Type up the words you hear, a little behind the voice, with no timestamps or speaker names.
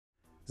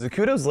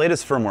Zacuto's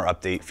latest firmware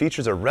update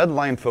features a red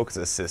line focus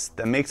assist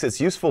that makes its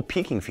useful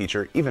peaking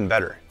feature even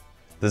better.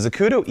 The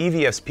Zacuto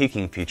EVF's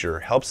peaking feature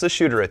helps the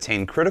shooter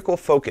attain critical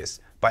focus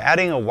by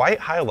adding a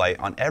white highlight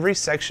on every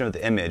section of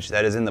the image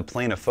that is in the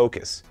plane of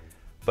focus,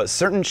 but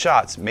certain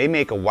shots may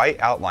make a white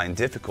outline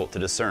difficult to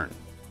discern.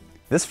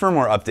 This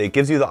firmware update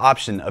gives you the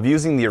option of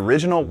using the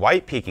original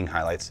white peaking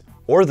highlights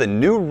or the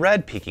new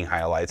red peaking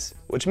highlights,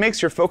 which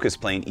makes your focus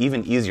plane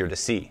even easier to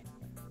see.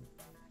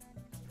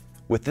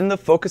 Within the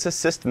Focus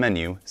Assist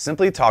menu,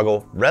 simply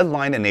toggle Red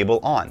Line Enable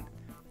On.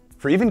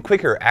 For even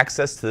quicker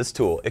access to this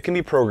tool, it can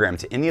be programmed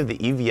to any of the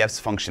EVF's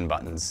function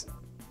buttons.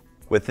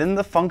 Within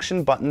the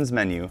Function Buttons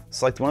menu,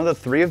 select one of the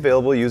 3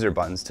 available user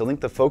buttons to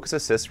link the Focus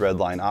Assist Red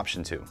Line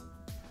option to.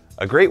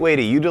 A great way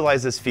to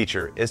utilize this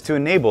feature is to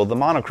enable the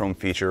monochrome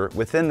feature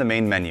within the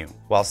main menu,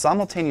 while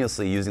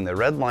simultaneously using the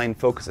Red Line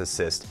Focus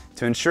Assist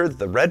to ensure that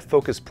the red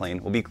focus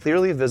plane will be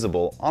clearly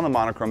visible on the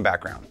monochrome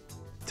background.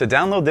 To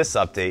download this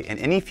update and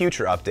any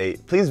future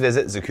update, please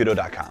visit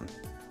zacuto.com.